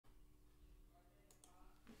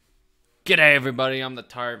G'day everybody, I'm the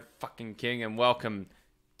Tyrant fucking King and welcome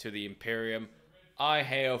to the Imperium. I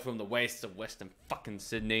hail from the wastes of western fucking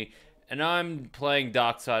Sydney and I'm playing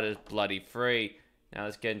Darksiders bloody free. Now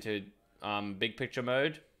let's get into big picture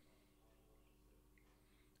mode.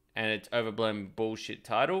 And it's overblown bullshit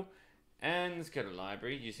title. And let's go to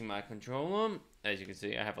library using my controller. As you can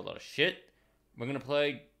see, I have a lot of shit. We're gonna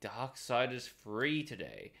play Darksiders free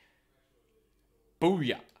today.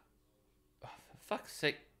 Booyah! Oh, for fuck's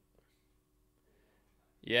sake.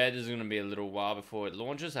 Yeah, this is going to be a little while before it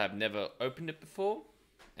launches. I've never opened it before.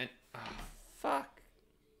 And, oh, fuck.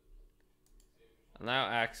 Allow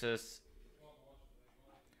access.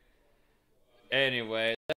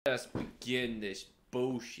 Anyway, let us begin this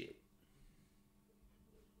bullshit.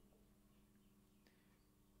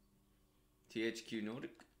 THQ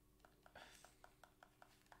Nordic.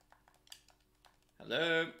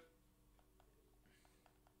 Hello.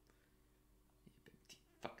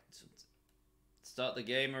 Start the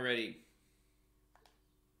game already.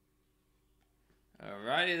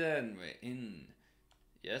 Alrighty then, we're in.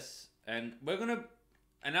 Yes, and we're gonna,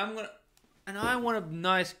 and I want a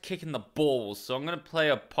nice kick in the balls, so I'm gonna play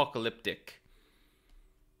Apocalyptic.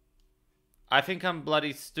 I think I'm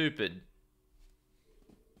bloody stupid.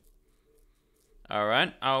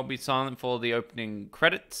 Alright, I'll be silent for the opening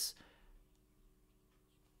credits.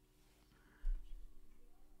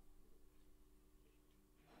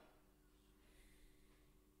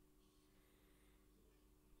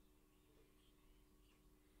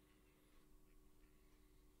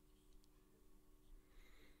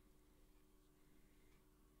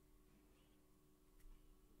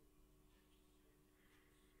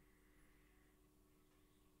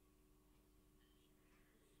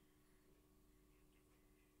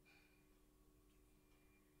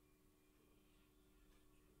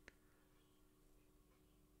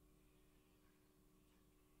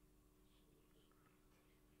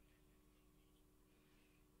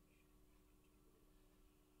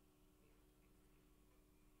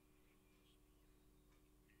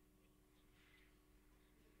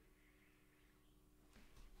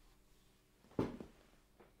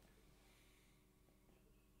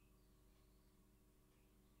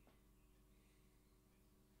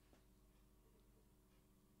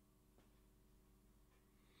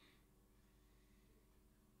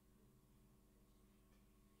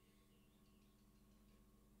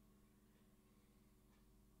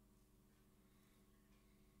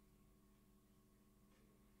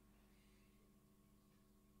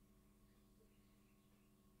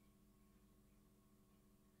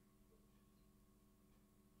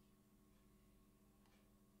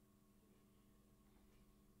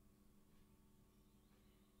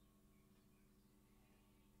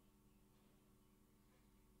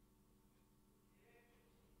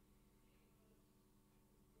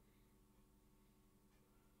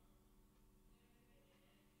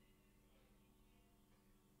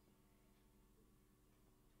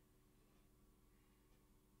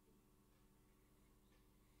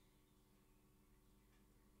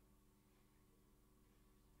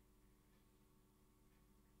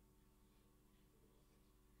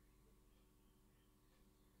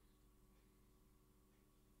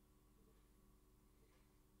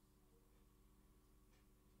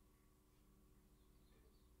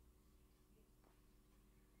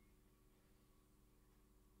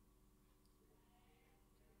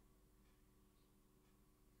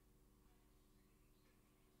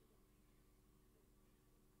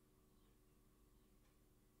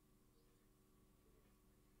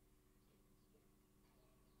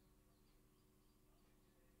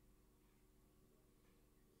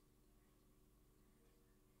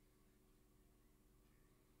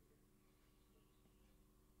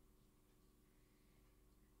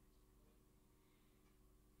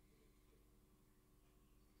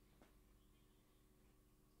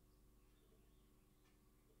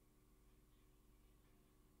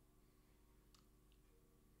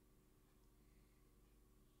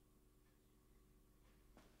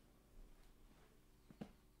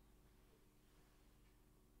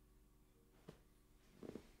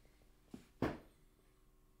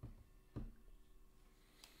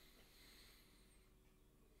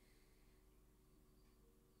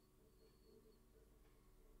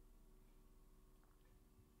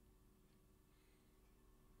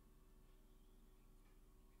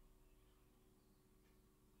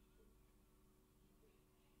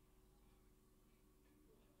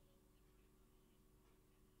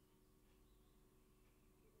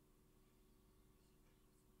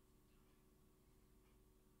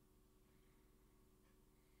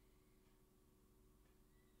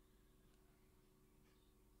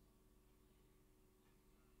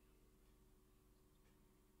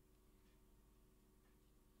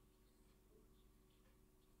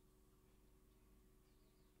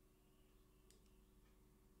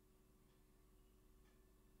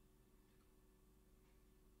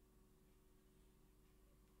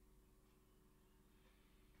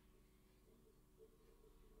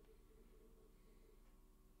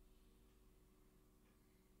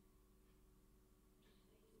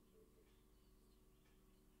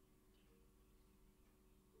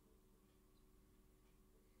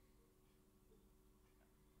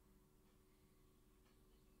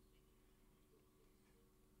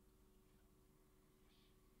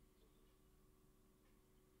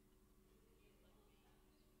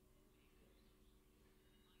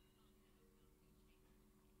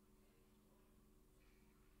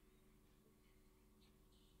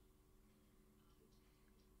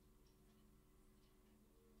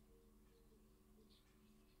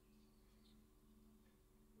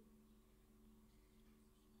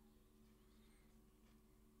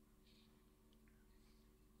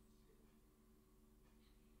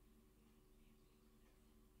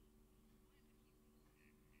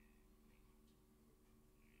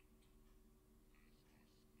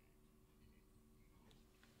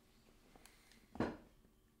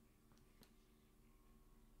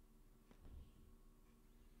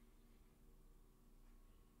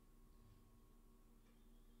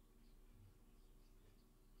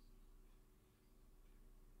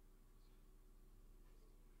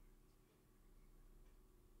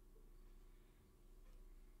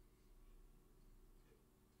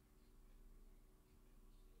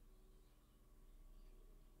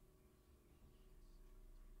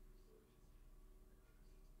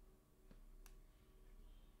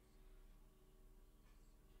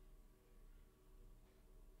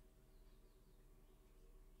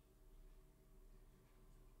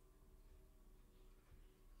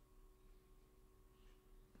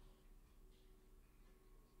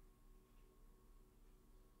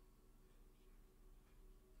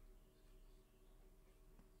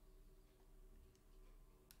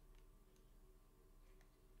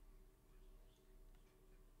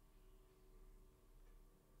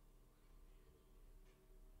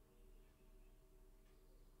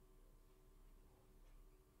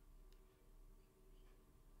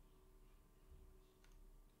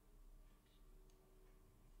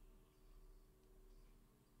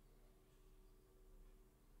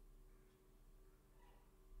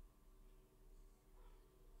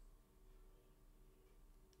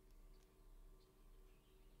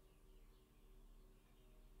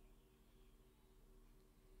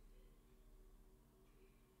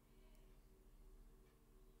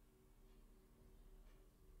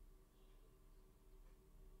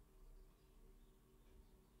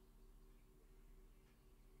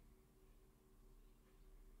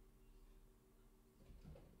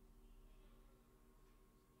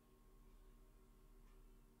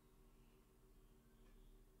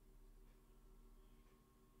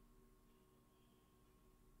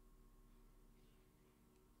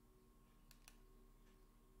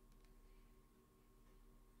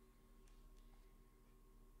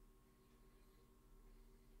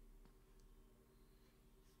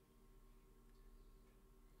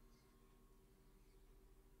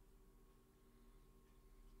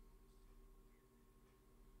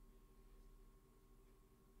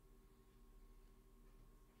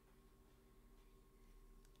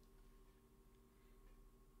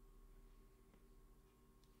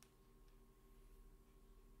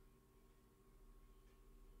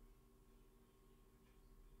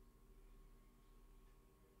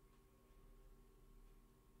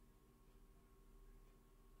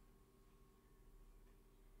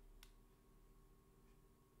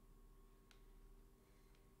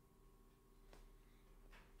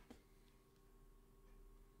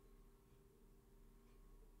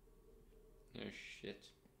 Shit.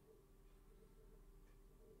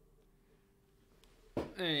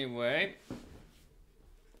 Anyway.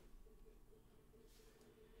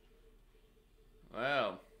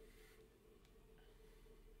 Well.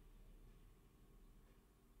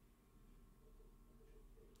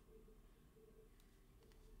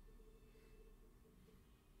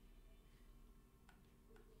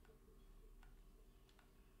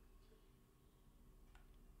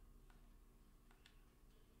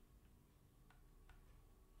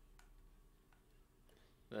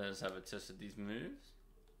 Let's have a test of these moves.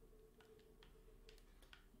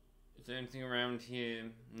 Is there anything around here?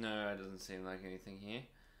 No, it doesn't seem like anything here.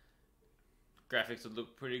 Graphics would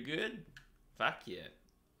look pretty good. Fuck yeah.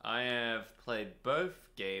 I have played both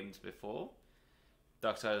games before.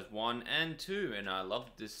 Darksiders 1 and 2, and I love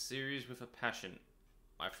this series with a passion.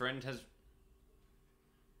 My friend has...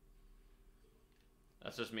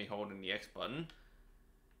 That's just me holding the X button.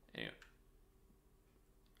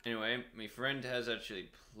 Anyway, my friend has actually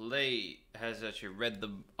read the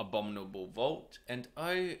Abominable Vault, and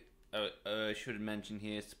I should mention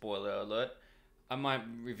here, spoiler alert, I might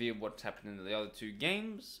reveal what's happened in the other two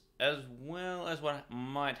games, as well as what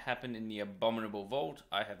might happen in the Abominable Vault.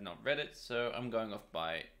 I have not read it, so I'm going off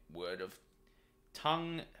by word of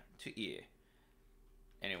tongue to ear.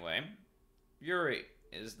 Anyway, Yuri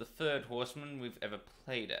is the third horseman we've ever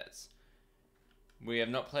played as. We have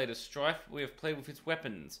not played as Strife, we have played with its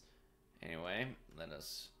weapons. Anyway, let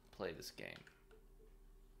us play this game.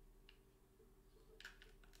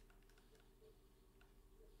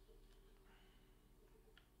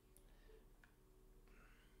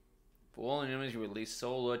 For all enemies, you release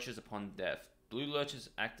soul lurchers upon death. Blue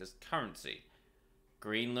lurchers act as currency.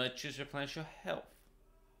 Green lurchers replenish your health.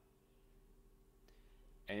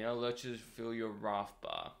 And yellow lurchers fill your wrath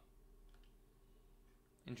bar.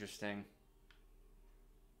 Interesting.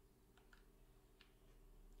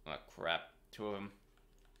 Oh crap, two of them.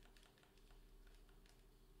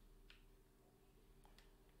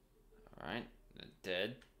 Alright, they're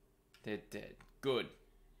dead. They're dead. Good.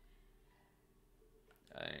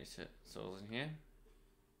 Any souls in here?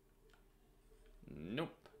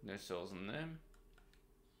 Nope, no souls in them.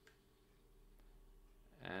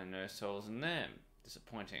 And no souls in them.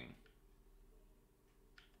 Disappointing.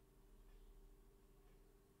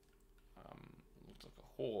 Looks like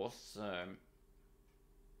a horse, so...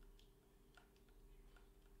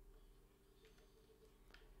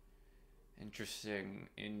 Interesting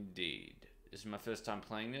indeed. This is my first time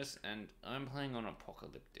playing this, and I'm playing on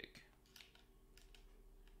Apocalyptic.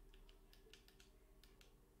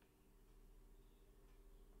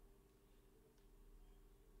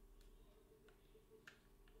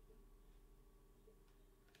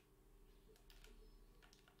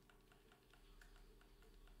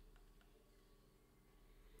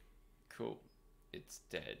 Cool. It's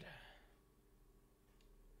dead.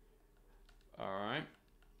 Alright.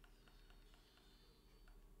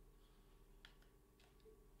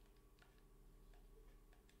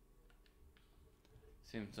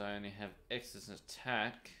 Seems I only have X as an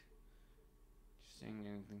attack. Seeing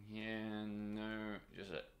anything here? No.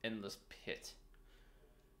 Just an endless pit.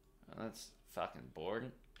 Well, that's fucking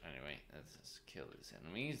boring. Anyway, let's just kill these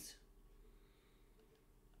enemies.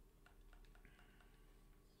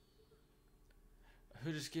 I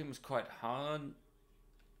heard this game was quite hard.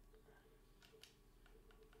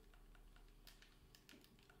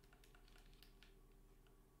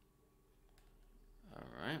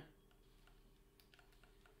 Alright.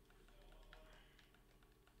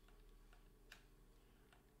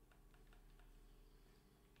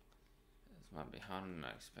 This might be harder than I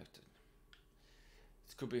expected.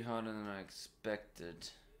 This could be harder than I expected.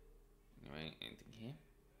 Anyway, anything here?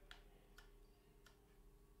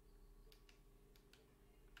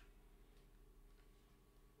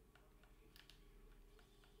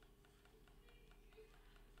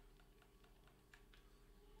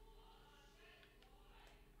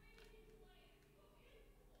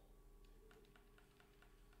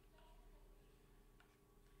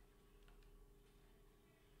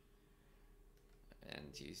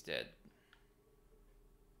 And he's dead.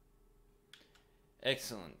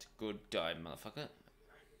 Excellent. Good die, motherfucker.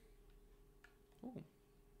 Ooh.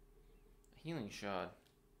 A healing shard.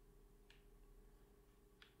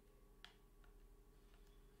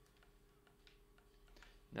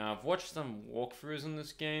 Now, I've watched some walkthroughs on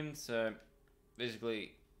this game, so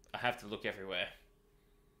basically, I have to look everywhere.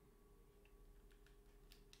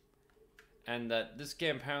 And that this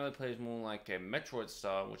game apparently plays more like a Metroid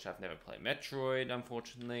style, which I've never played Metroid,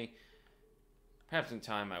 unfortunately. Perhaps in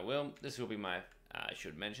time I will. This will be my, I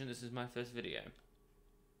should mention, this is my first video.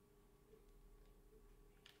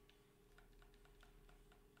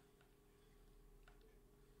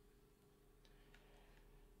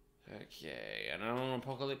 Okay, and I'm on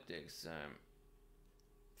Apocalyptic, so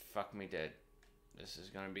fuck me dead. This is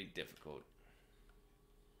gonna be difficult.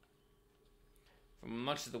 For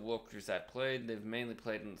much of the walkthroughs I played, they've mainly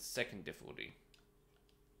played on the second difficulty.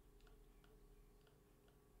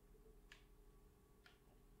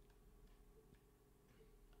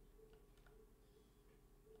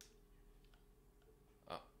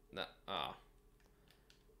 Oh, that, ah.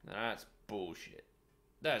 Now that's bullshit.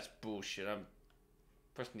 That's bullshit. I'm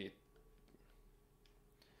pressing the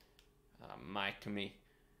mic to me.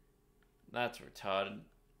 That's retarded.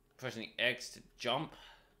 Pressing X to jump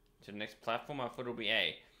to the next platform. I thought it would be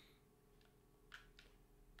A.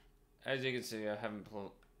 As you can see, I haven't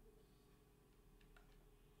pulled.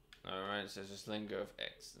 Alright, so just let go of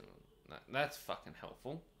X. That's fucking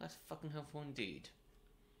helpful. That's fucking helpful indeed.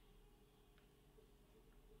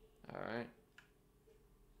 Alright.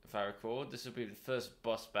 If I recall, this will be the first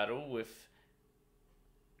boss battle with...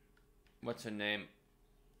 what's her name?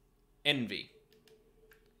 Envy.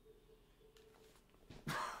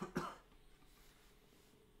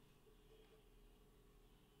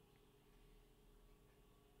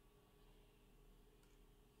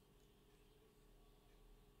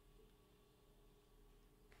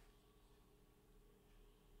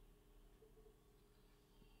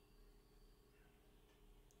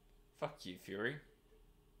 Fuck you, Fury.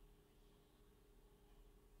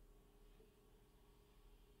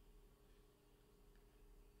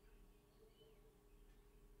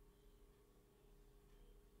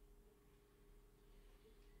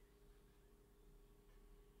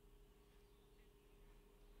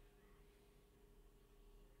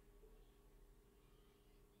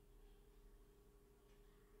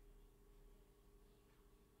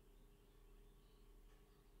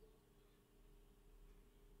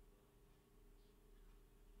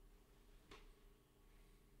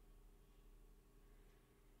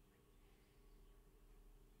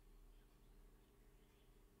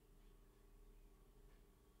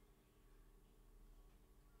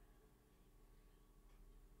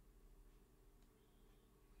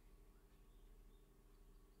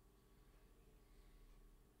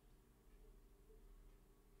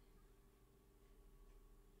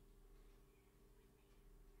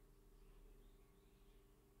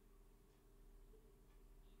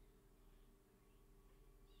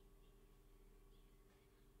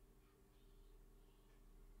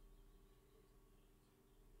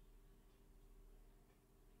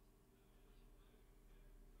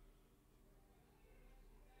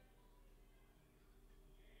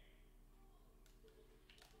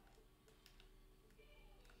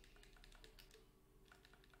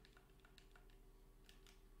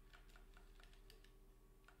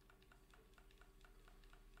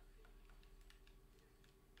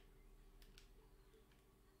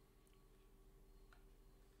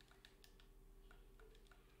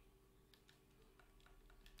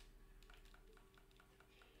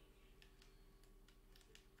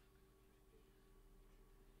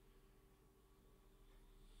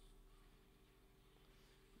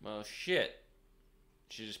 Well, shit.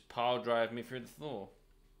 She just power drive me through the floor.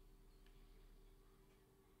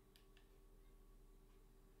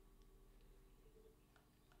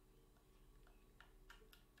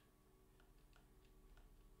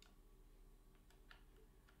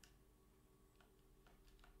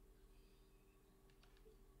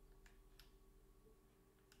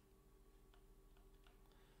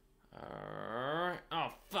 Alright.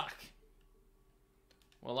 Oh, fuck.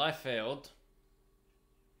 Well, I failed.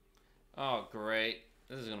 Oh, great.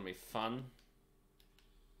 This is gonna be fun.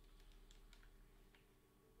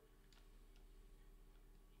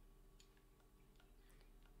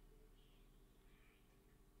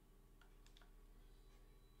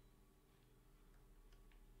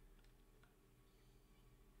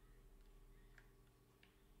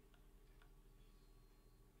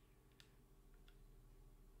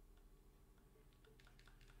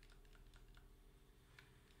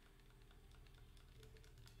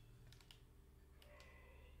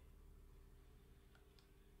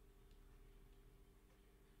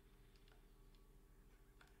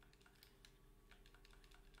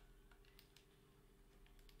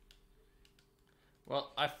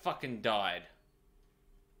 Well, I fucking died.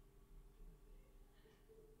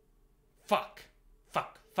 Fuck.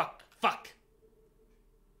 Fuck. Fuck. Fuck.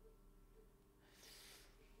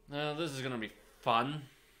 Now, this is gonna be fun.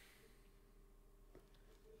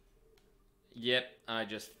 Yep, I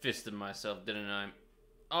just fisted myself, didn't I?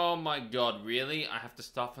 Oh my god, really? I have to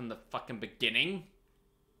start from the fucking beginning?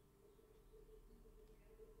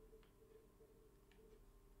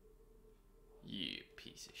 You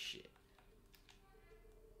piece of shit.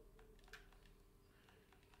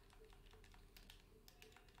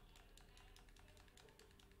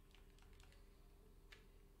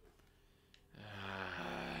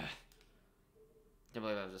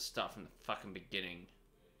 have to start from the fucking beginning.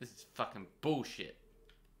 This is fucking bullshit.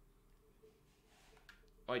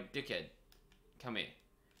 Oi, dickhead. Come here.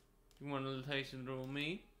 You want to taste a little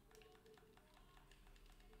me?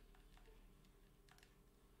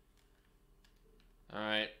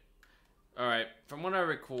 Alright. Alright, from what I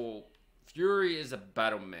recall, Fury is a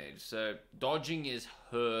battle mage, so dodging is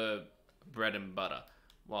her bread and butter,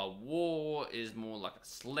 while War is more like a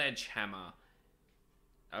sledgehammer.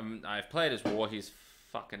 I've played as War, he's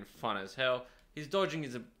fucking fun as hell. His dodging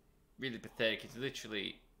is really pathetic, he's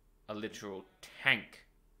literally a literal tank.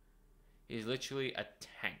 He's literally a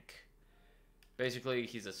tank. Basically,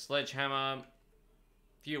 he's a sledgehammer,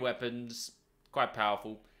 few weapons, quite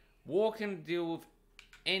powerful. War can deal with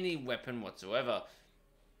any weapon whatsoever.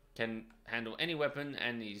 Can handle any weapon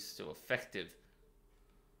and he's still effective.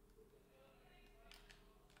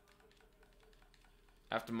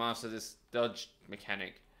 I have to master this dodge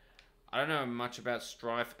mechanic. I don't know much about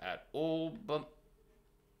Strife at all, but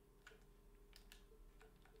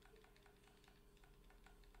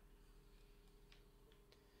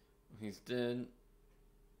he's dead.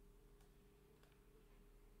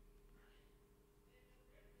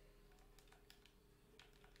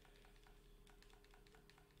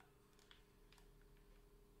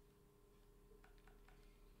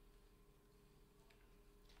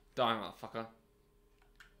 Die, motherfucker.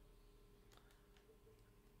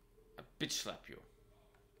 I bitch slap you.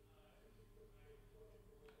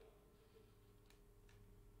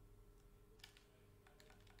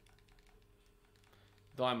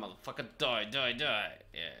 Die, motherfucker. Die, die, die.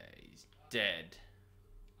 Yeah, he's dead.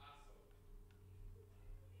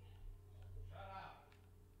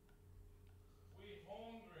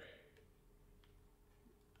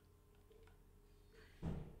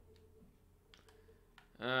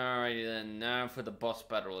 Alrighty then, now for the boss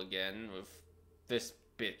battle again with this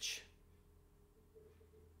bitch.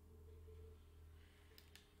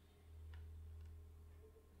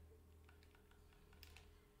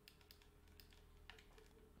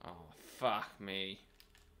 Oh, fuck me.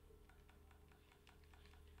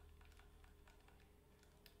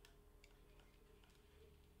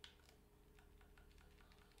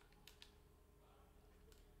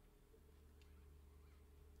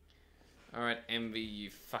 Alright, Envy, you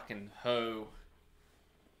fucking hoe.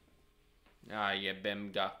 Ah, yeah,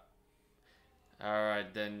 Bemga.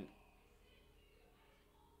 Alright then.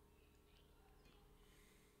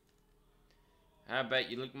 How about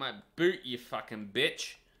you lick my boot, you fucking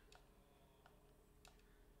bitch?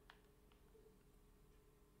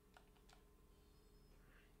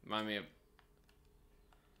 Remind me of...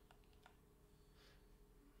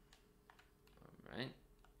 Alright.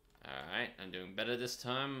 Alright, I'm doing better this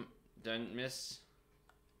time. Don't miss.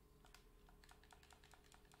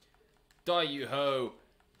 Die, you hoe!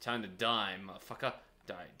 Time to die, motherfucker.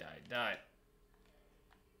 Die, die, die.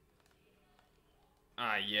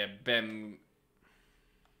 Ah, yeah, Bem.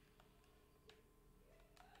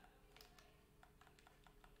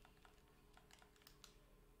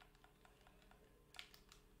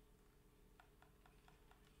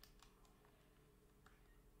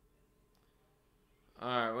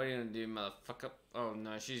 Alright, what are you gonna do, motherfucker? Oh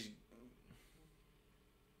no, she's...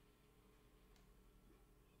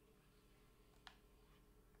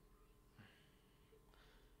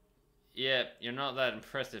 Yeah, you're not that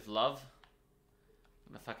impressive, love.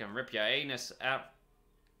 I'm gonna fucking rip your anus out.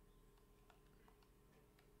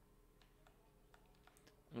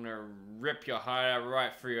 I'm gonna rip your heart out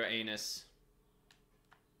right through your anus.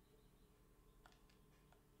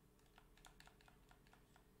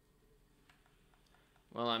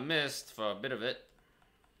 Well, I missed for a bit of it.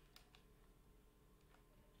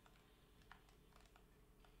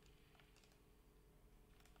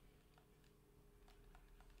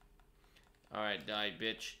 Alright, die,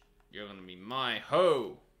 bitch. You're gonna be my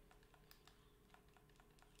hoe.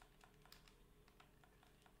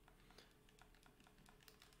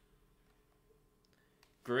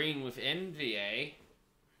 Green with envy, eh?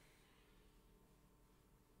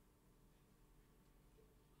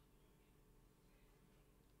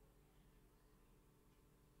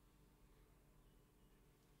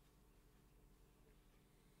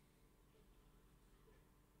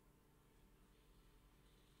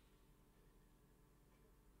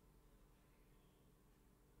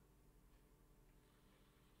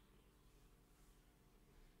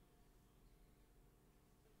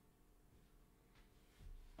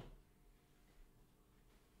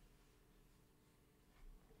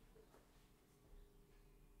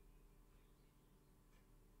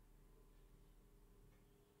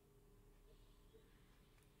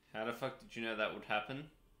 How the fuck did you know that would happen?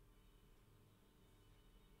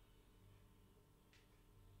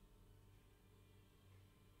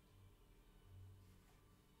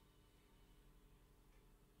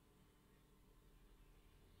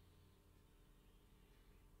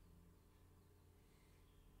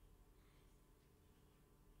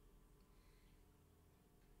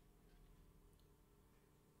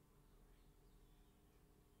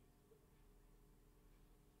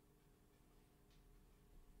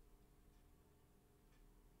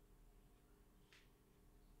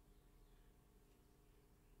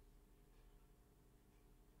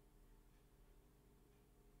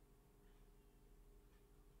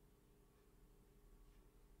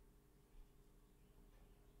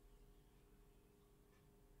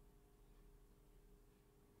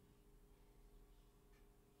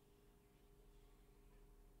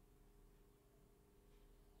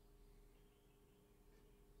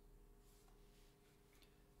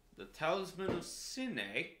 The Talisman of Sin,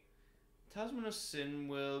 eh? Talisman of Sin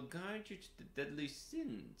will guide you to the deadly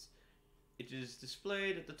sins. It is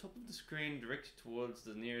displayed at the top of the screen, directed towards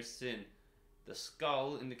the nearest sin. The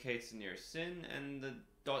skull indicates the nearest sin, and the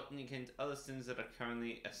dot indicates other sins that are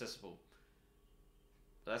currently accessible.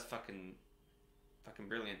 That's fucking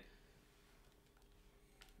brilliant.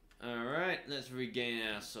 Alright, let's regain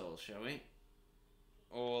our souls, shall we?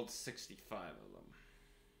 All 65 of them.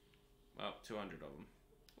 Well, 200 of them.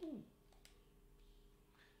 Ooh.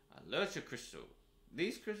 Alertia Crystal.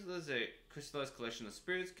 These crystals, a crystallized collection of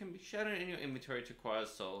spirits, can be shattered in your inventory to acquire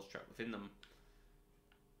souls trapped within them.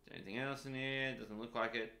 Is there anything else in here? Doesn't look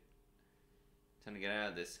like it. Time to get out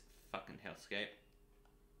of this fucking hellscape.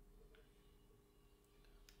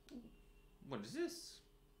 Ooh. What is this?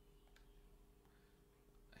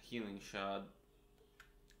 A healing shard.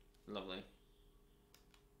 Lovely.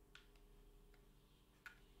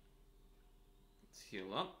 Let's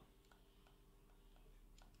heal up.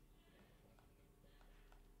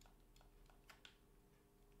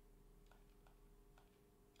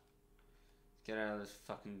 Get out of this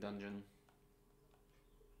fucking dungeon.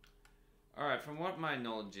 Alright, from what my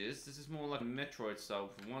knowledge is, this is more like a Metroid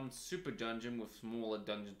style, with one super dungeon with smaller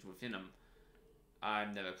dungeons within them.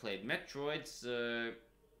 I've never played Metroid, so...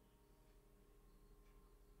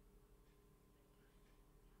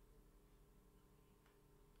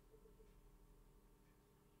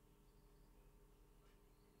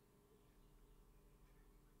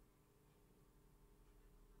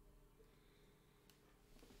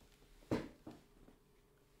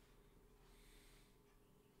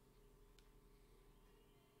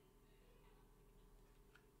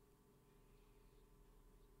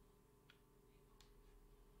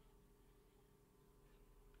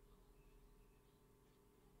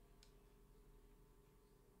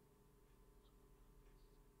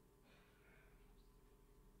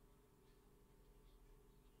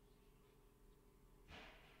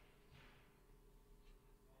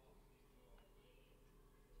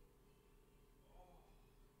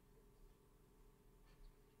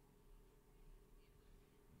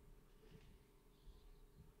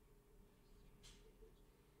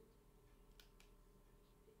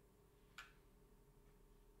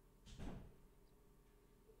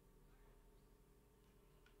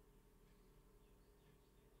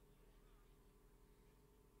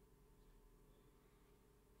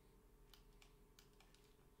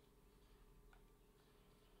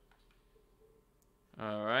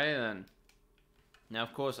 Alright then. Now,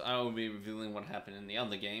 of course, I will be revealing what happened in the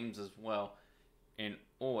other games as well, in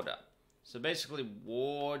order. So basically,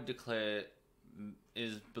 war declared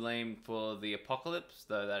is blamed for the apocalypse,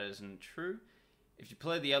 though that isn't true. If you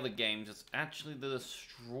play the other games, it's actually the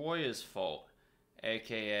Destroyer's fault,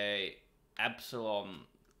 aka Absalom,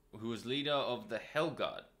 who was leader of the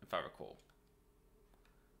Hellguard, if I recall.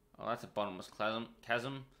 Oh, that's a bottomless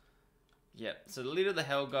chasm. Yeah, so the leader of the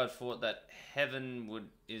Hellguard thought that heaven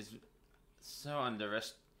is so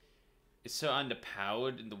underpowered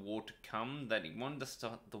in the war to come that he wanted to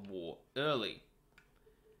start the war early.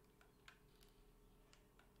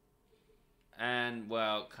 And,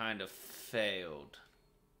 well, kind of failed.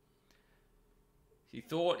 He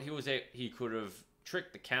thought he could have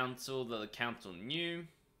tricked the council that the council knew.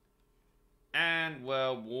 And,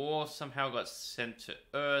 well, war somehow got sent to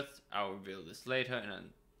Earth. I'll reveal this later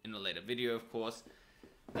in a later video, of course.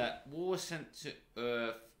 That war was sent to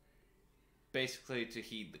Earth basically to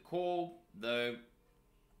heed the call, though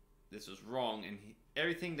this was wrong, and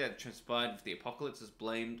everything that transpired with the apocalypse is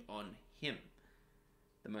blamed on him.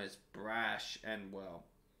 The most brash and, well,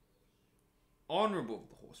 honorable of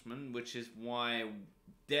the horsemen, which is why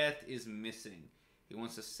Death is missing. He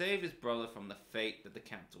wants to save his brother from the fate that the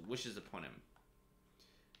council wishes upon him.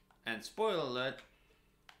 And spoiler alert,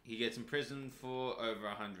 he gets imprisoned for over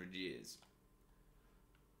 100 years.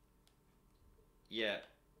 Yeah,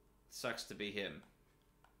 sucks to be him.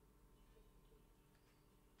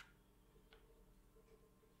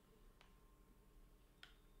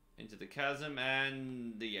 Into the chasm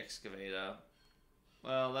and the excavator.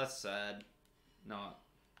 Well, that's sad. Not.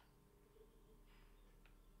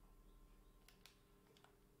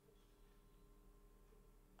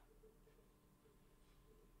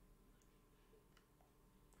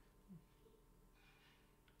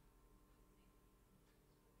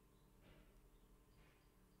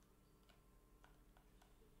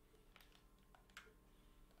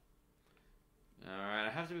 Alright, I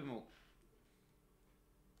have to be more...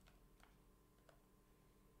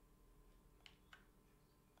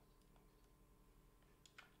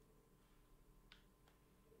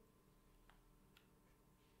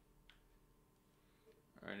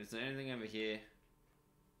 Alright, is there anything over here?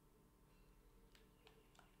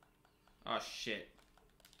 Oh, shit.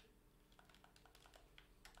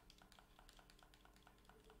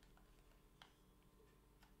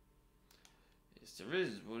 Yes, there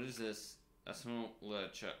is. What is this? A small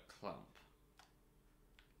lurcher clump.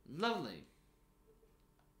 Lovely.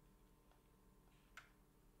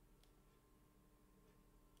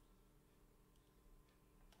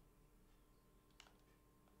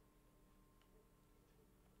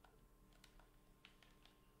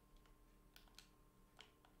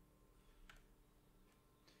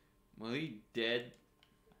 Well, he dead.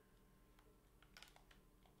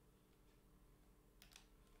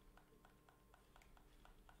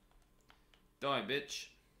 Die, bitch.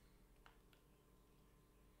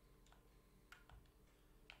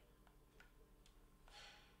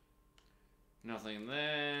 Nothing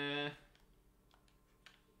there.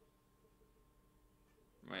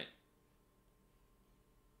 Right.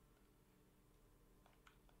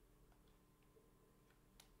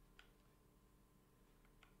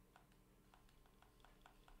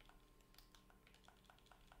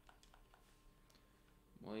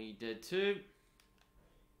 Well, he dead too.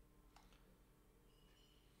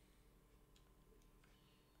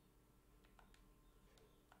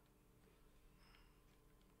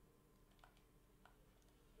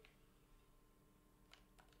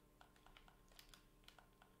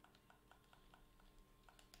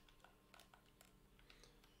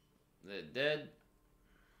 They're dead.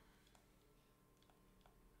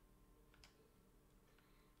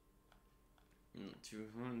 Not too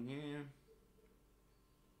fun here.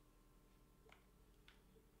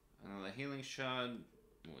 Another healing shard.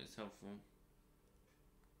 Always helpful.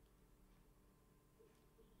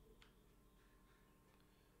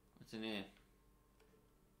 What's in here?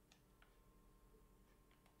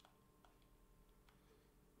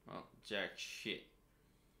 Well, jack shit.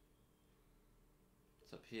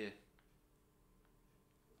 What's up here?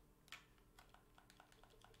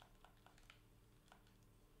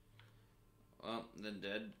 Well, they're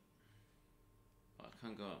dead. Oh, I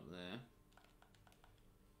can't go up there.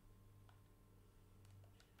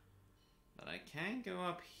 But I can go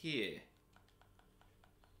up here.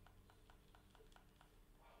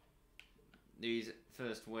 These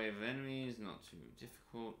first wave of enemies, not too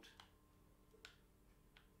difficult.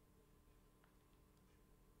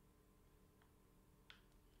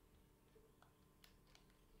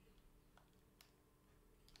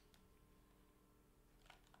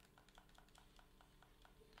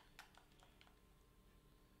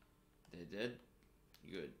 They're dead.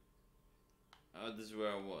 Good. Oh, this is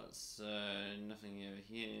where I was. Nothing over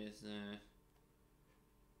here, is there?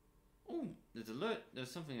 Oh, there's a alert.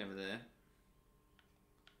 There's something over there.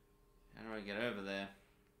 How do I get over there?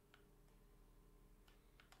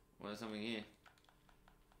 Well, there's something here.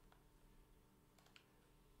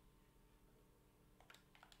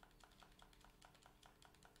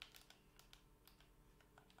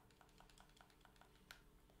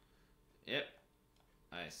 Yep.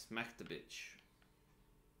 I smacked the bitch.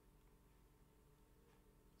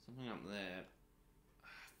 Something up there.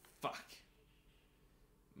 Fuck.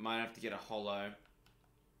 Might have to get a hollow.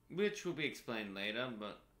 Which will be explained later,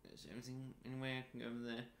 but is there anything, any way I can go over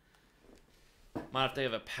there? Might have to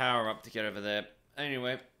have a power up to get over there.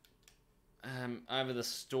 Anyway. Either the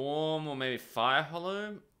storm or maybe fire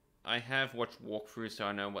hollow. I have watched walkthroughs so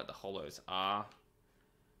I know what the hollows are.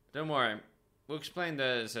 Don't worry. We'll explain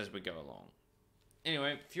those as we go along.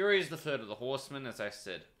 Anyway, Fury is the third of the Horsemen, as I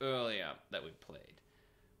said earlier, that we've played.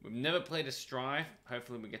 We've never played a Strife.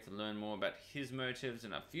 Hopefully we get to learn more about his motives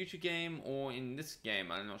in a future game, or in this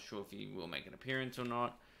game. I'm not sure if he will make an appearance or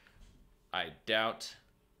not. I doubt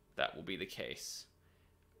that will be the case.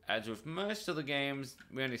 As with most of the games,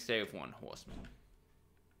 we only stay with one Horseman.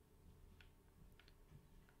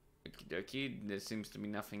 Okie dokie, there seems to be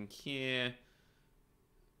nothing here.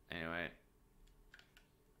 Anyway.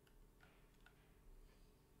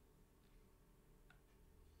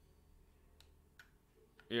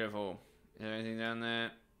 Beautiful. Is there anything down there?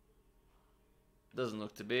 Doesn't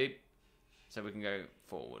look to be. So we can go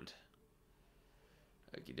forward.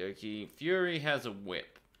 Okie dokie. Fury has a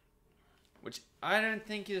whip. Which I don't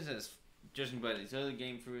think is as, judging by these other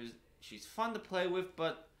game throughs, she's fun to play with,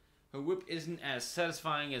 but her whip isn't as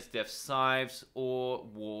satisfying as Death's Scythes or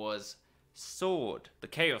War's Sword, the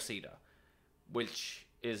Chaos Eater, which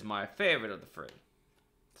is my favorite of the three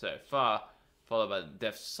so far, followed by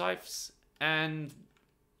Death's Scythes and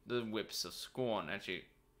the Whips of Scorn. Actually,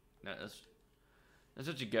 no, that's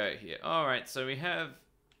what you go here. Alright, so we have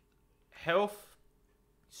Health,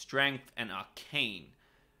 Strength, and Arcane.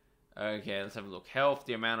 Okay, let's have a look. Health,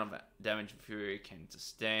 the amount of damage Fury can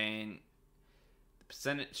sustain.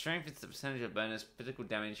 Strength is the percentage of bonus physical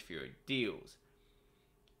damage Fury deals.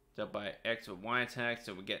 Dealt by X or Y attacks,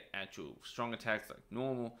 so we get actual strong attacks like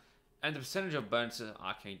normal. And the percentage of bonuses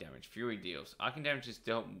arcane damage Fury deals. Arcane damage is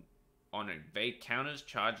dealt on evade counters,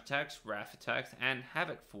 charge attacks, wrath attacks, and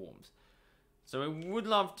havoc forms. So we would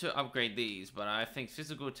love to upgrade these, but I think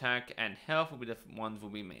physical attack and health will be the ones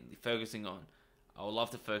we'll be mainly focusing on. I would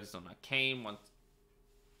love to focus on arcane once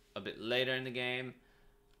a bit later in the game.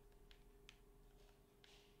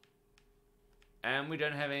 And we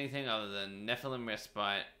don't have anything other than Nephilim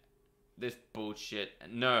Respite, this bullshit,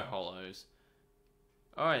 and no hollows.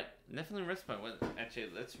 Alright, Nephilim Respite. Actually,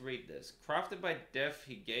 let's read this. Crafted by Death,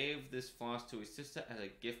 he gave this flask to his sister as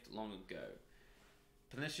a gift long ago.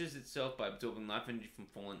 Punishes itself by absorbing life energy from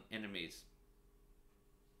fallen enemies.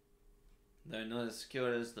 Though not as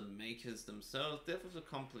skilled as the makers themselves, Death was an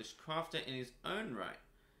accomplished crafter in his own right.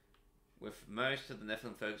 With most of the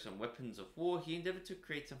Nephilim focused on weapons of war, he endeavored to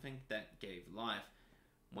create something that gave life.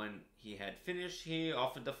 When he had finished, he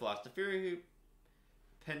offered the flask to Fury, who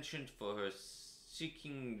penchant for her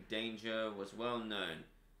seeking danger was well known.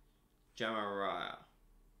 Jamariah.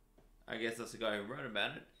 I guess that's the guy who wrote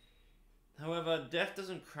about it. However, Death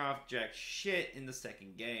doesn't craft jack shit in the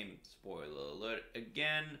second game. Spoiler alert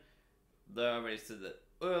again. Though I already said that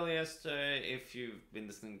earlier, so if you've been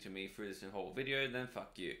listening to me through this whole video, then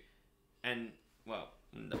fuck you. And, well,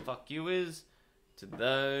 the fuck you is to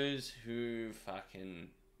those who fucking,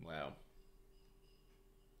 well,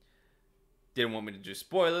 didn't want me to do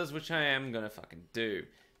spoilers, which I am gonna fucking do.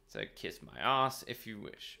 So kiss my ass if you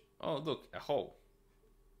wish. Oh, look, a hole.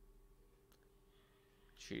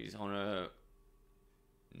 She's on her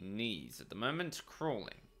knees at the moment,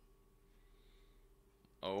 crawling.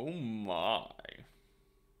 Oh my.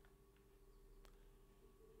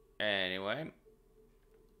 Anyway.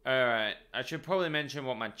 Alright, I should probably mention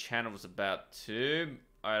what my channel was about too.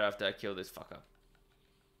 Alright, after I kill this fucker.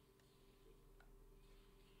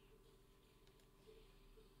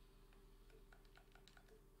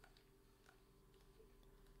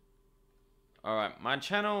 Alright, my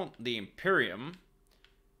channel, the Imperium,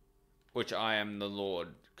 which I am the Lord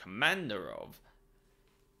Commander of,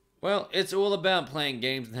 well, it's all about playing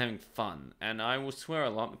games and having fun. And I will swear a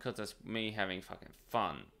lot because that's me having fucking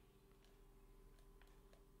fun.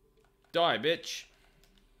 Die, bitch.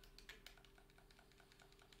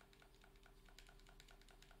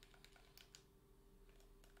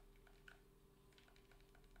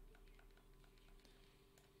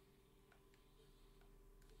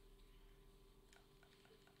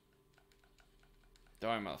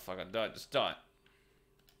 Die, motherfucker. Die. Just die.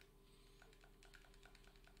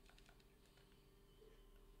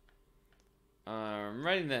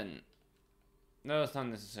 Alrighty then. No, it's not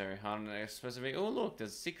necessary. Harden specific. Oh, look,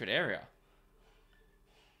 there's a secret area.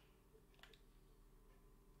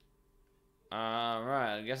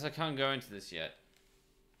 Right. I guess I can't go into this yet.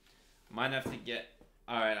 Might have to get.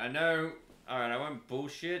 Alright, I know. Alright, I won't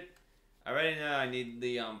bullshit. I already know I need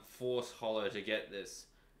the Force Hollow to get this.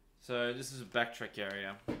 So this is a backtrack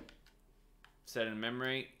area. Set in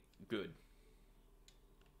memory. Good.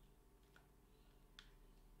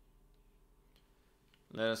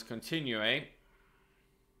 Let us continue, eh?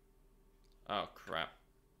 Oh, crap.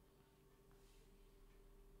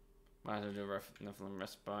 Might as well do Nephilim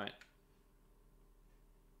Respite.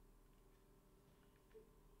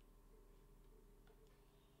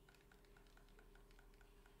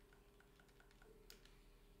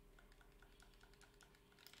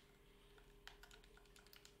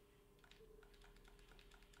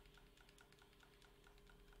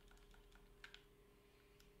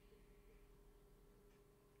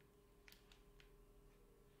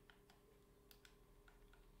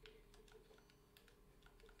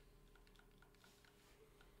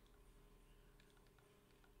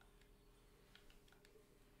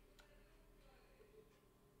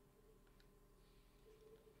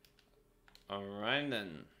 Alright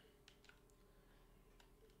then.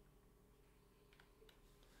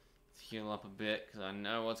 Let's heal up a bit, because I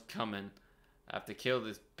know what's coming. I have to kill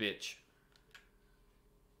this bitch.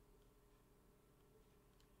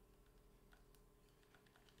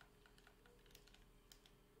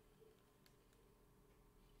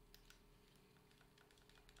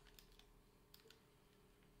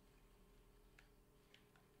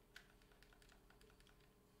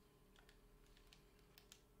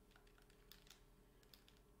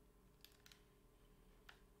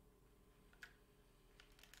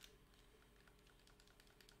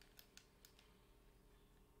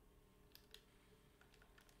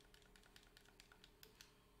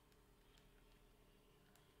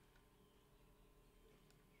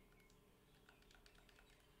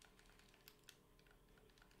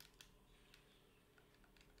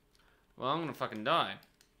 Well, I'm gonna fucking die.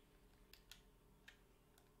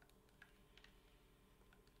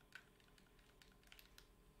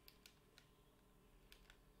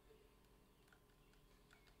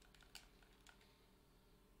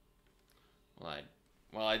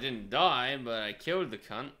 Well, I didn't die, but I killed the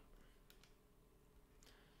cunt.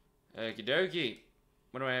 Okie dokie.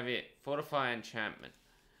 What do I have here? Fortify enchantment.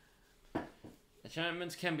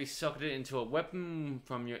 Enchantments can be socketed into a weapon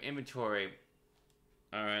from your inventory.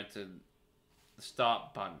 Alright, to the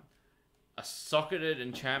start button. A socketed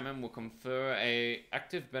enchantment will confer a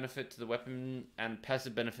active benefit to the weapon and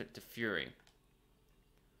passive benefit to fury.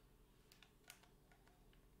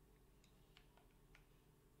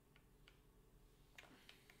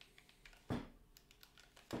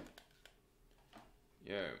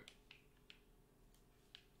 Yo.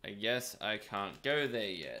 I guess I can't go there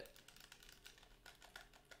yet.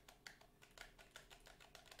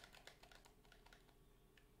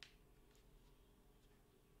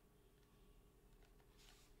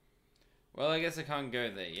 Well, I guess I can't go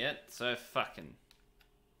there yet, so fucking.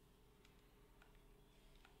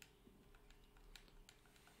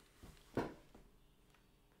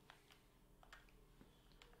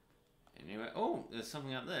 Anyway, oh, there's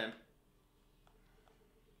something up there.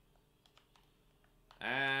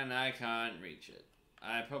 And I can't reach it.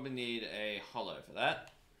 I probably need a hollow for that.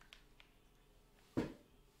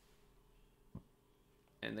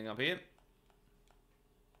 Anything up here?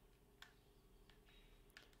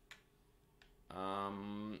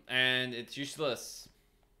 And it's useless.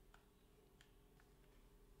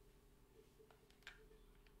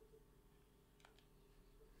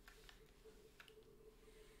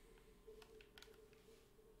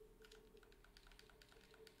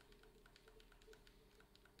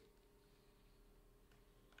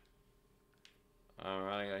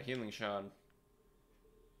 Alright, I got a healing shard.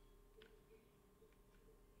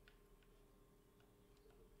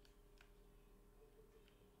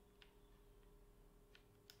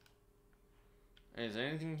 Is there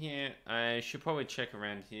anything here? I should probably check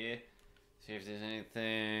around here. See if there's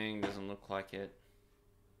anything. Doesn't look like it.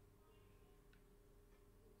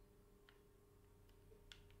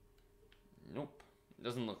 Nope.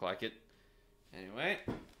 Doesn't look like it. Anyway,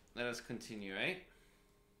 let us continue, eh?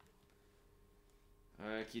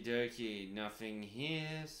 Okie dokie. Nothing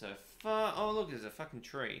here so far. Oh, look, there's a fucking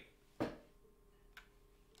tree.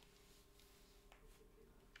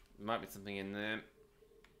 Might be something in there.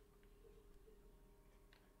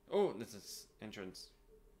 Oh, this is entrance.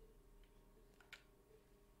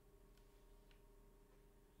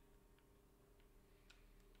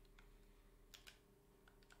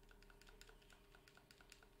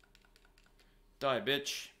 Die,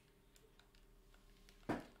 bitch.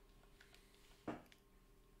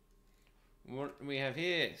 What do we have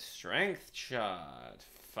here? Strength shard.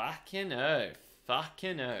 Fucking oath.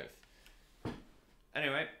 Fucking oath.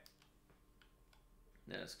 Anyway.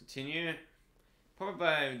 Let's continue. Probably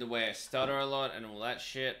by the way I stutter a lot and all that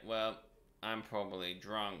shit, well, I'm probably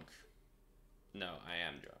drunk. No, I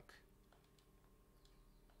am drunk.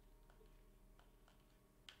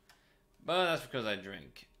 But that's because I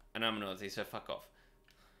drink. And I'm naughty, so fuck off.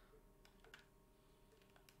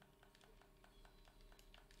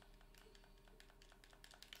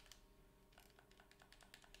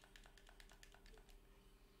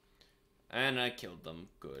 And I killed them.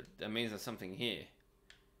 Good. That means there's something here.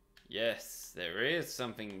 Yes, there is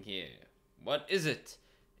something here. What is it?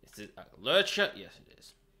 Is it a lurcher? Yes, it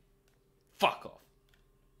is. Fuck off.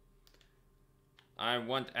 I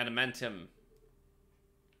want adamantium.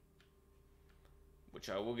 Which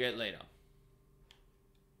I will get later.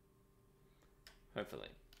 Hopefully.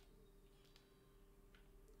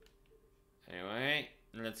 Anyway,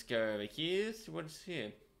 let's go over here. See what's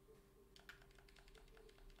here.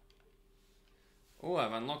 Oh,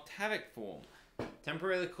 I've unlocked Havoc form.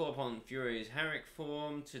 Temporarily call upon Fury's Havoc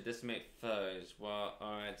form to decimate foes. Well,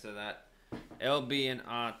 alright, so that LB and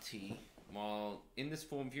RT. While in this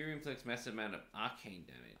form, Fury inflicts massive amount of arcane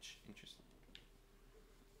damage. Interesting.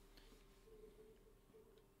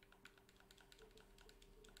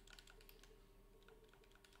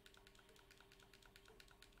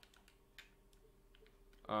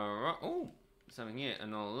 Alright, oh, something here,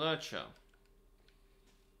 an lurcher.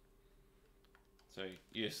 So,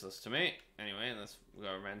 useless to me. Anyway, let's go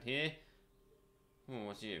around here. Oh,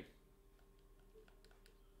 what's you?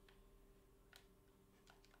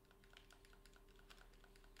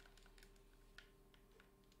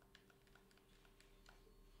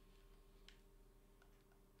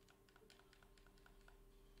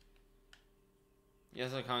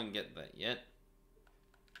 Yes, I can't get that yet.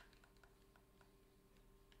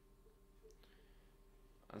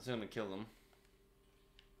 I'm still gonna kill them.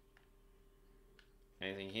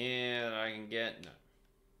 Anything here that I can get? No.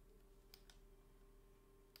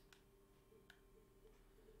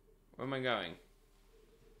 Where am I going?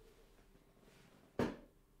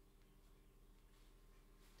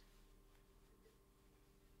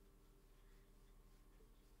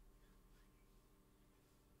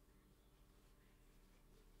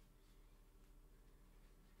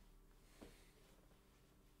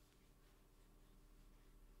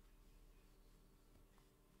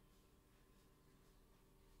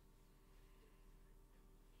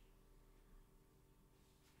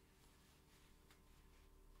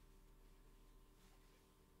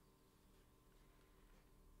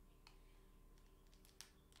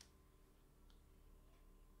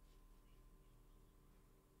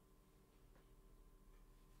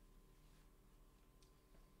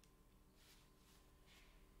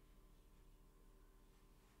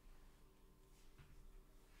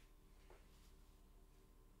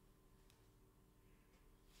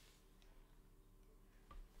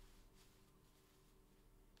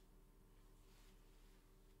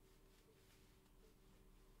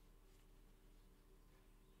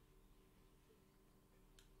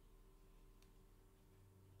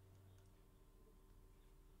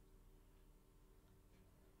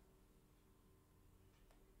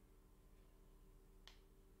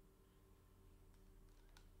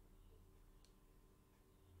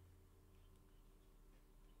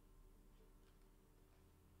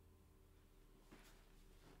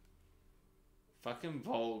 Fucking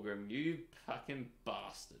Volgrim, you fucking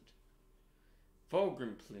bastard.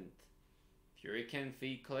 Volgrim Plinth. Fury can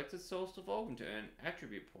feed collected souls to Volgrim to earn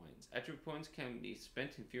attribute points. Attribute points can be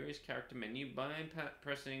spent in Fury's character menu by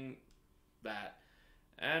pressing that.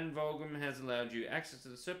 And Volgrim has allowed you access to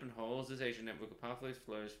the Serpent Holes. This ancient network of pathways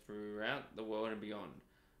flows throughout the world and beyond.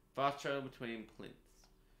 Fast travel between plinths.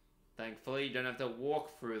 Thankfully, you don't have to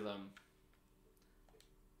walk through them.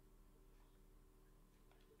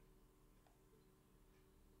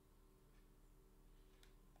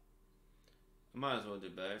 I might as well do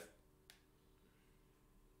both.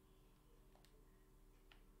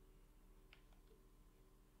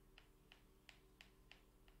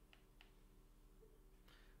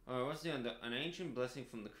 Alright, what's the under? An ancient blessing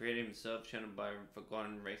from the Creator himself, channeled by a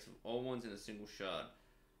forgotten race of all ones in a single shard.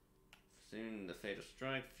 Soon the fatal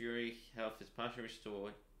strike, Fury, health is partially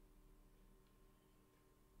restored.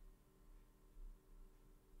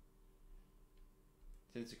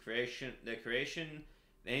 Since their creation,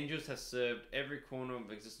 the angels have served every corner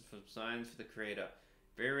of existence from signs for the Creator.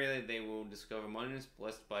 Very rarely they will discover monuments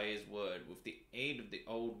blessed by his word. With the aid of the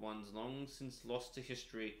old ones long since lost to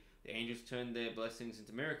history, the angels turned their blessings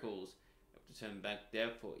into miracles, able to turn back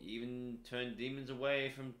death or even turn demons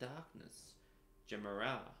away from darkness.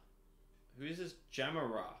 Jamara. Who is this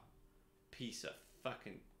Jamara? Piece of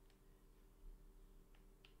fucking...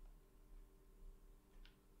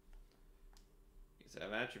 Yes, I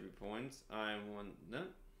have attribute points. I want... No.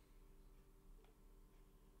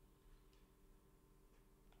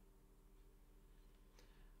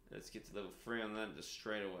 Let's get to level 3 on that just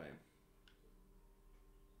straight away.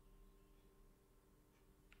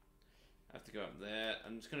 I have to go up there.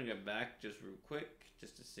 I'm just going to go back just real quick,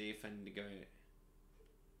 just to see if I need to go.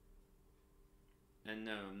 And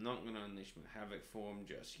no, I'm not going to unleash my Havoc form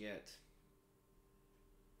just yet.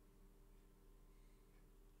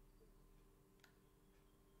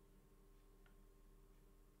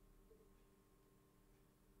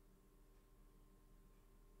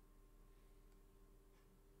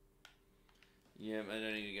 Yeah, I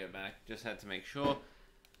don't need to go back. Just had to make sure.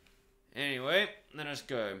 Anyway, let us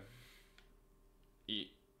go.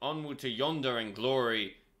 Onward to yonder and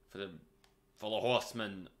glory for the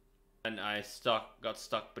horsemen. And I got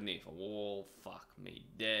stuck beneath a wall. Fuck me,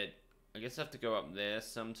 dead. I guess I have to go up there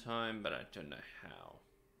sometime, but I don't know how.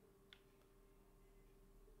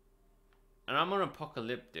 And I'm on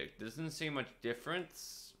Apocalyptic. Doesn't seem much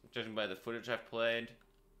difference, judging by the footage I've played.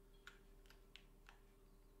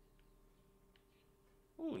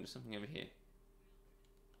 Ooh, there's something over here.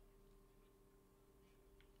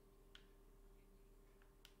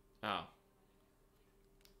 Oh.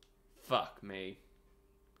 Fuck me.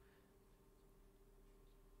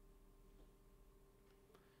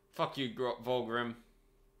 Fuck you, Volgrim.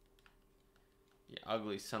 You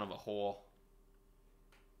ugly son of a whore.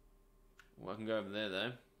 Well, I can go over there,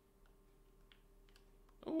 though.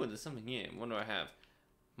 Oh, there's something here. What do I have?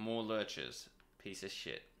 More lurchers. Piece of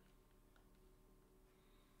shit.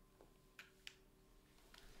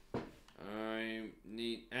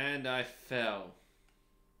 And I fell.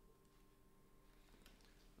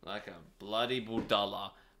 Like a bloody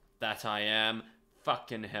budala that I am.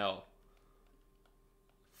 Fucking hell.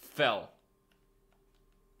 Fell.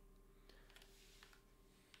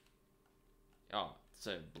 Oh,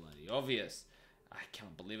 so bloody obvious. I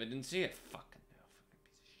can't believe I didn't see it. Fucking hell.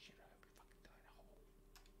 Fucking piece of shit. I hope you fucking die in a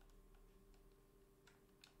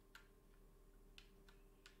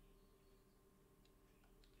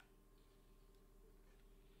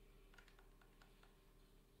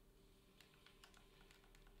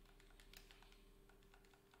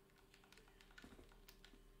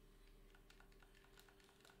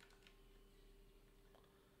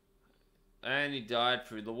hole. And he died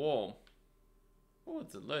through the wall. Oh,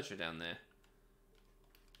 it's a lurcher down there.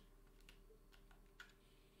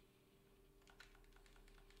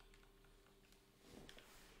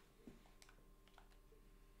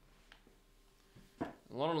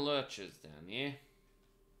 A lot of lurchers down here.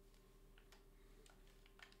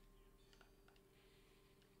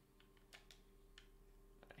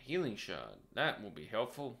 A healing shard. That will be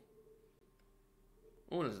helpful.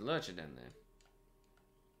 Oh, there's a lurcher down there.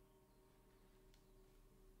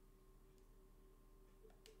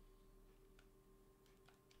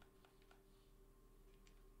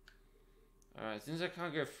 Alright, since I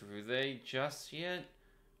can't go through there just yet,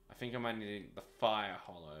 I think I might need the fire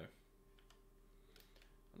hollow.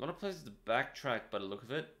 A lot of places to backtrack by the look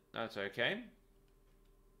of it. That's okay.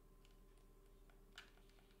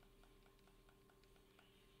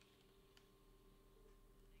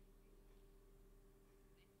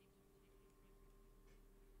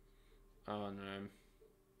 Oh no.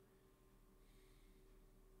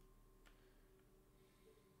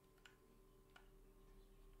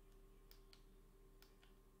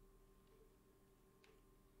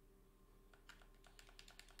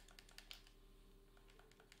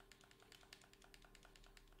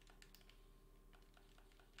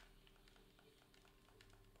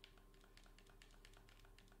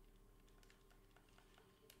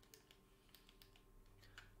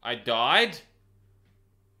 I died?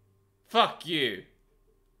 Fuck you.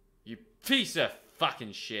 You piece of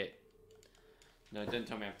fucking shit. No, don't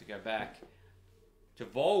tell me I have to go back. To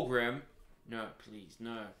Volgrim? No, please,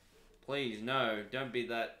 no. Please, no. Don't be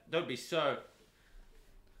that. Don't be so.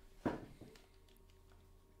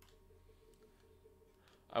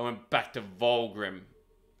 I went back to Volgrim.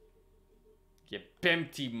 You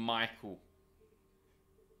empty Michael.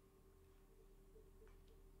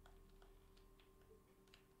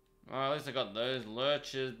 Well, at least I got those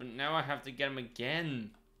lurchers, but now I have to get them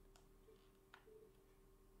again.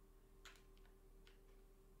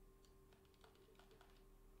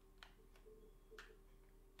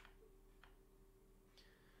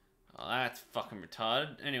 Oh, that's fucking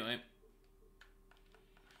retarded. Anyway.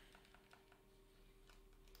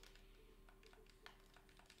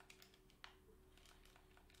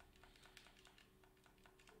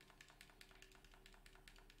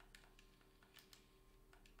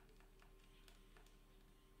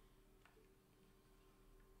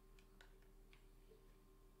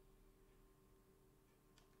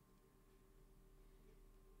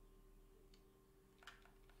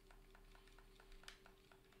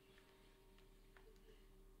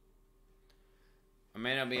 I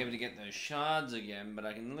may not be able to get those shards again, but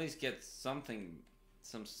I can at least get something,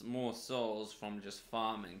 some more souls from just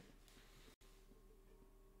farming.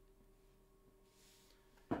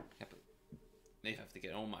 Yeah, but I have to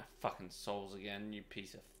get all my fucking souls again, you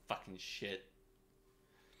piece of fucking shit.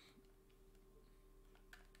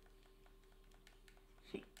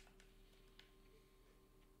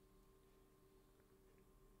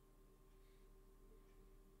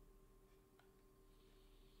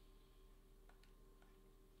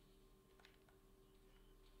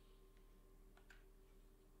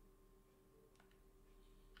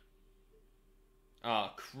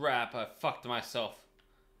 Oh crap, I fucked myself.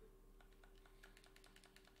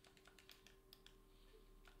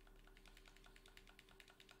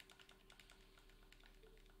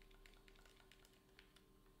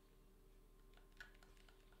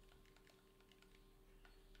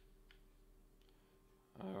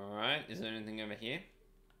 Alright, is there anything over here?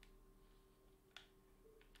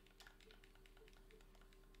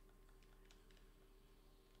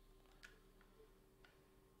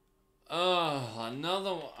 Oh,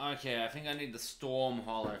 another one. Okay, I think I need the Storm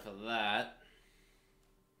Hollow for that.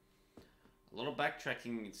 A lot of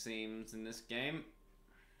backtracking, it seems, in this game.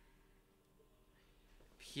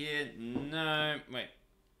 Here, no. Wait.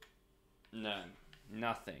 No.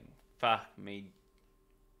 Nothing. Fuck me.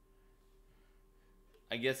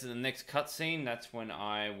 I guess in the next cutscene, that's when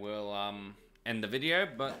I will end the video,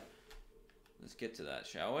 but let's get to that,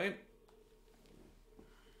 shall we?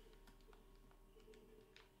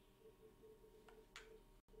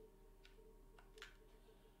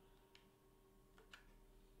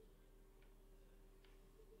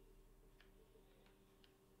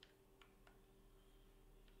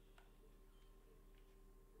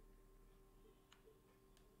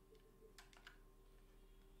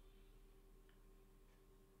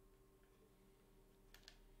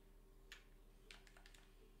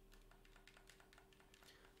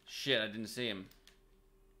 Shit, I didn't see him.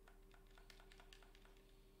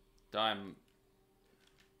 Die.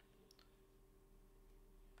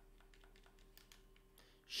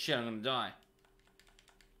 Shit, I'm gonna die.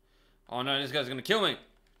 Oh no, this guy's gonna kill me.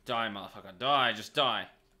 Die, motherfucker. Die, just die.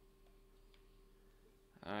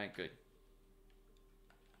 Alright, good.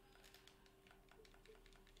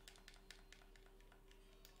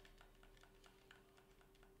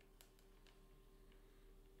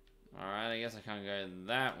 Alright, I guess I can't go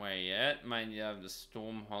that way yet. Might have the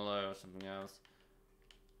Storm Hollow or something else.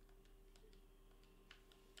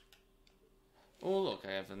 Oh, look,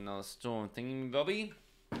 I have another storm thingy bobby.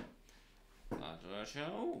 Large version.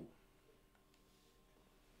 Oh.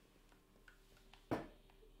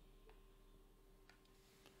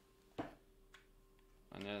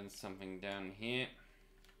 And then something down here.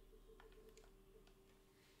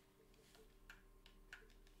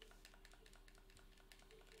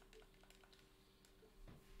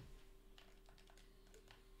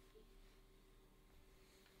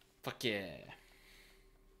 Fuck yeah.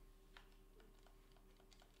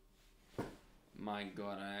 My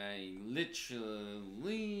god, I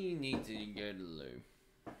literally need to go to the loo.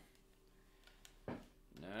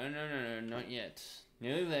 No, not yet.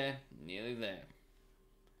 Nearly there, nearly there.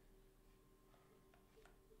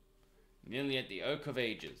 Nearly at the Oak of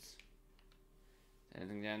Ages.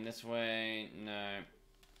 Anything down this way? No.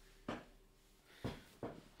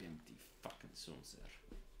 Empty fucking saucer.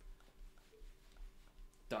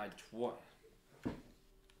 Died twice.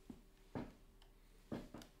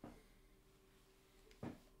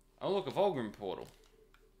 Oh look, a Vulgrim portal.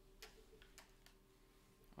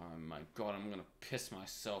 Oh my god, I'm gonna piss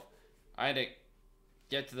myself. I had to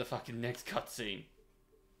get to the fucking next cutscene.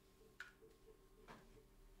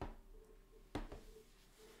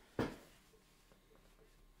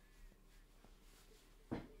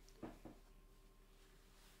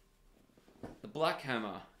 The Black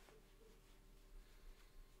Hammer.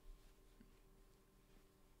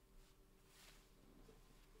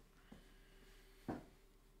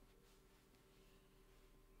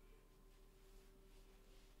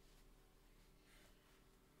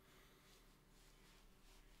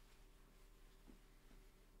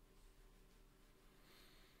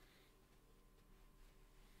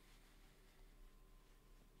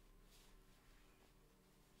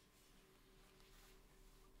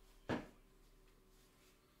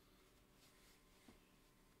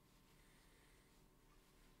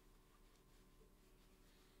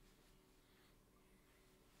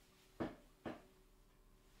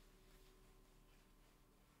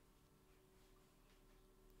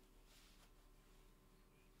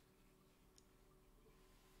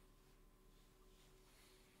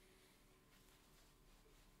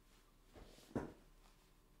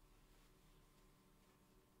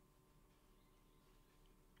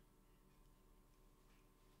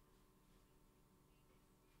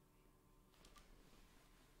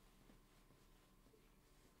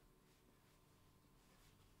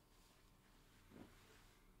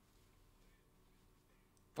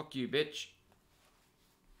 Fuck you, bitch.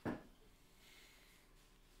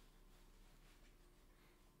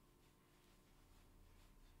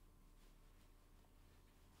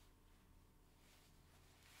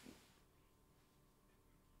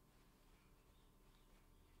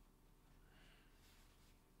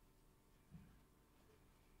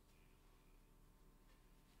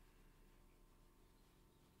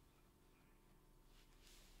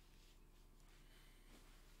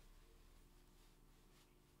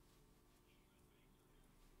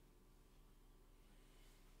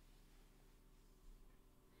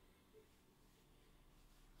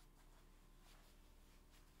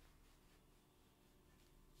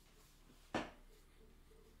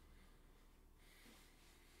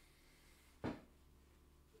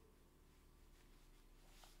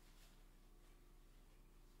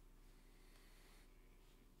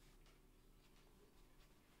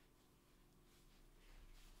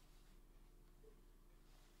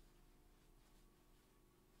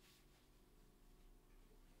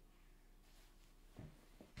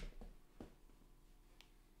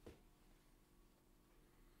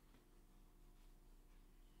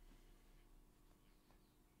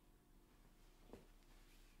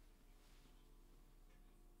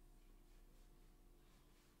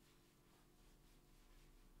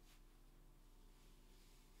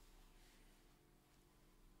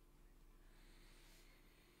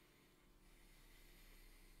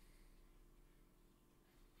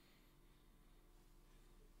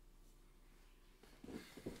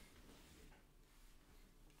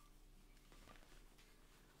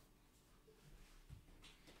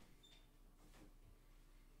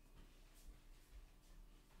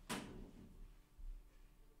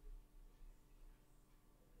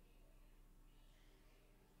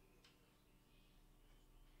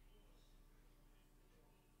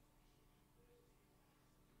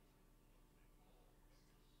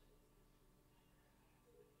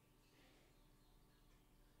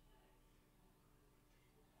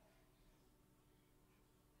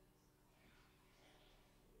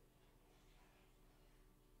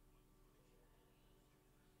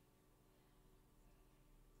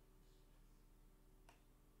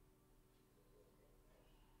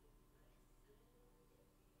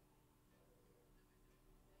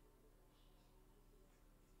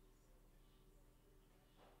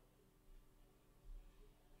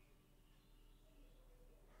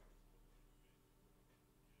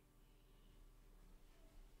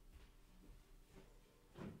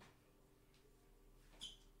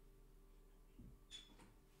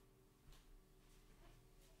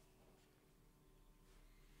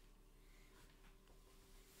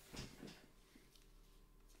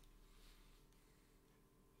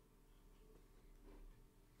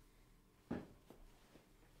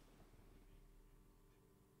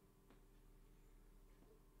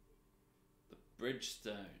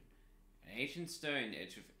 Bridgestone. An ancient stone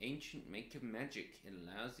edged with ancient make of magic. It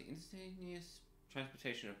allows the instantaneous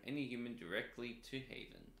transportation of any human directly to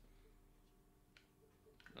Haven.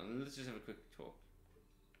 Now, let's just have a quick talk.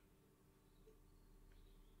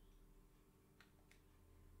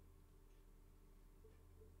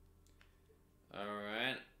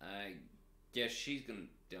 Alright, I guess she's gonna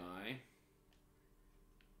die.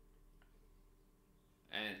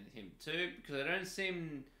 And him too, because I don't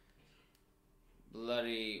seem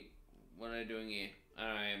bloody... What am I doing here?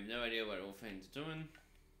 I have no idea what Orphane's doing.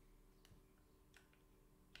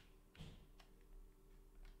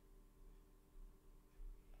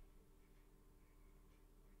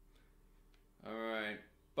 Alright,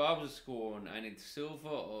 Barb's scorn. I need silver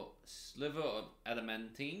or sliver of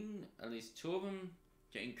adamantine, at least 2 of them,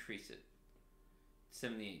 to increase it.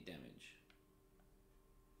 78 damage.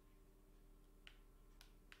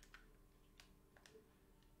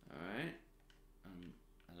 Alright.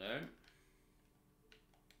 Hello?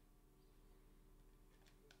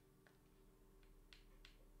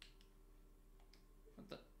 What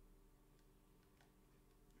the?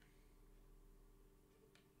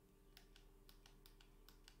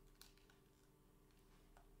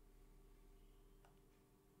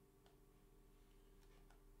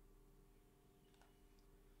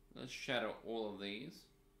 Let's shadow all of these.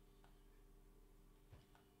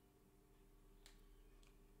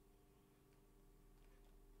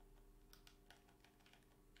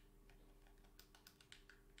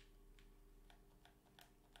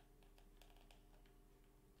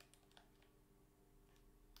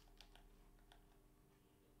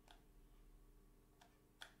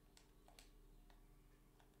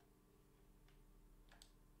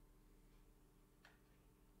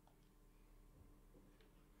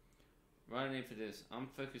 Right, I need for this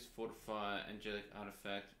unfocused fortify, angelic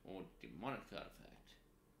artifact, or demonic artifact.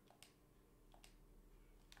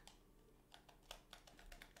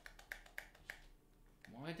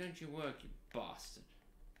 Why don't you work, you bastard?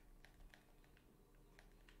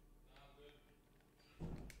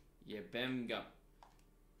 Yeah, bam go. I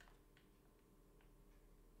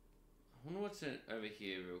wonder what's over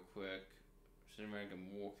here real quick. So I can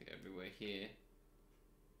walk everywhere here.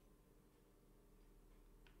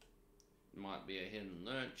 Might be a hidden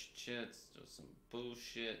lurch chest or some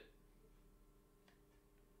bullshit.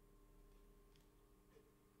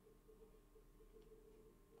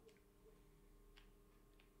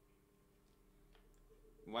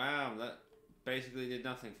 Wow, that basically did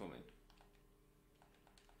nothing for me.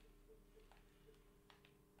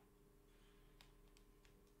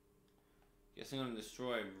 Guess I'm gonna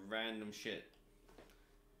destroy random shit.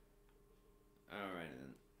 Alright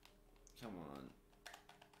then. Come on.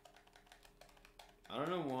 I don't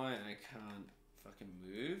know why I can't fucking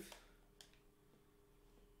move.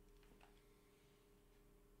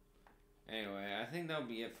 Anyway, I think that'll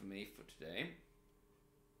be it for me for today.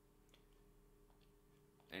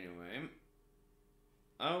 Anyway,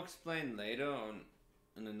 I'll explain later on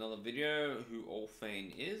in another video who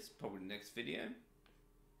Orphane is, probably the next video.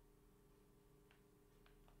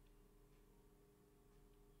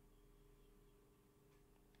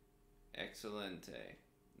 Excellente.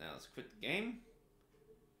 Now let's quit the game.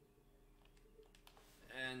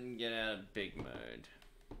 And get out of big mode.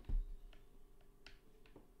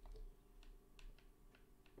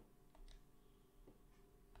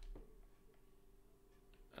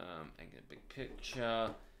 And get a big picture.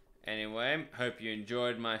 Anyway, hope you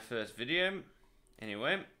enjoyed my first video.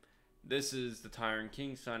 Anyway, this is the Tyrant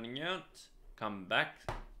King signing out. Come back,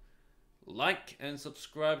 like and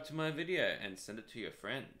subscribe to my video and send it to your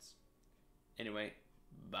friends. Anyway,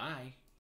 bye.